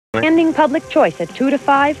Standing public choice at 2 to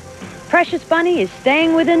 5. Precious Bunny is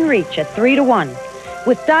staying within reach at 3 to 1,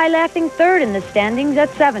 with Die Laughing third in the standings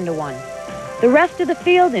at 7 to 1. The rest of the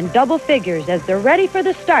field in double figures as they're ready for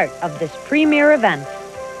the start of this premier event.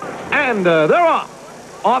 And they're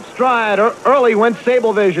off. Off stride. Early went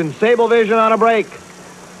Sablevision. Sablevision on a break.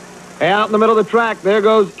 Out in the middle of the track, there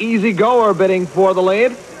goes Easy Goer bidding for the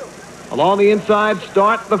lead. Along the inside,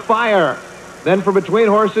 Start the Fire. Then for between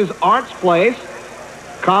horses, Arts Place.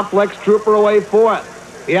 Complex Trooper away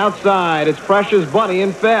fourth. The outside is Precious Bunny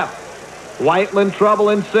in fifth. Whiteland Trouble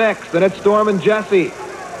in sixth. Then it's Storm and Jesse.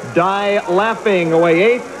 Die Laughing away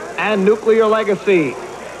eighth. And Nuclear Legacy.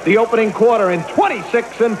 The opening quarter in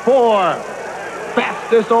 26 and 4.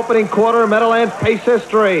 Fastest opening quarter Meadowlands pace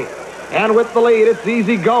history. And with the lead, it's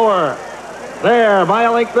Easy Goer. There by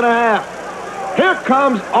a length and a half. Here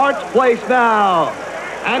comes Arts Place now.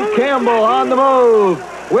 And Campbell on the move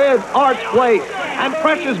with Arts Place. And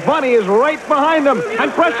Precious Bunny is right behind him.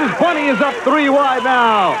 And Precious Bunny is up 3 wide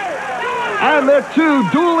now. And they're two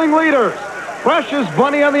dueling leaders. Precious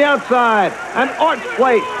Bunny on the outside. And Arts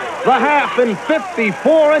Place, the half in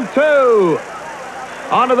 54 and 2.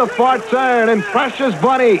 Onto the far turn. And Precious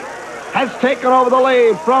Bunny has taken over the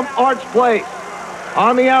lead from Arts Place.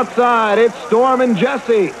 On the outside, it's Storm and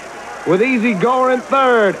Jesse with Easy Goer in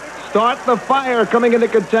third. Start the Fire coming into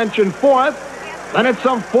contention fourth. Then it's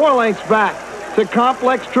some 4 lengths back to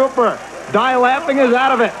Complex Trooper. Die Laughing is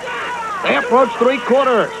out of it. They approach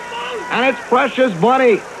 3/4. And it's Precious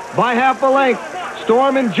Bunny by half a length.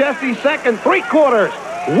 Storm and Jesse second, 3/4.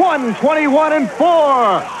 1:21 and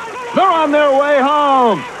 4. They're on their way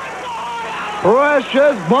home.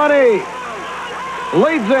 Precious Bunny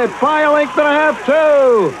leads it by a length and a half,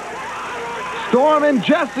 too. Storm and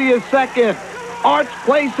Jesse is second. Arts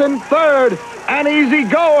Place in third. And Easy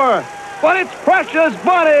Goer. But it's Precious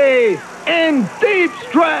Bunny in deep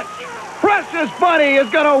stretch. Precious Bunny is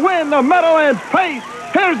going to win the Meadowlands pace.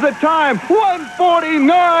 Here's the time,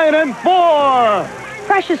 1:49 and 4.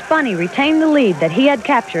 Precious Bunny retained the lead that he had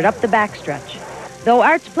captured up the backstretch, though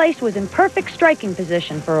Arts Place was in perfect striking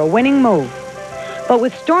position for a winning move. But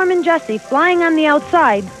with Storm and Jesse flying on the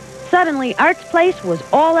outside, suddenly Arts Place was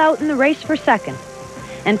all out in the race for second.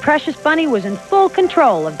 And Precious Bunny was in full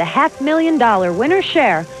control of the $500,000 winner's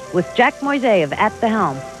share with Jack Moiseyev at the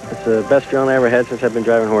helm. It's the best feeling I ever had since I've been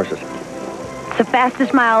driving horses. It's the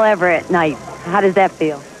fastest mile ever at night. How does that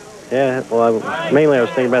feel? Yeah, well, mainly I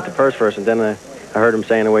was thinking about the first, and then I heard him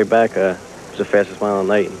saying on the way back, it was the fastest mile at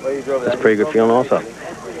night. That's a pretty good feeling also.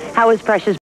 How is Precious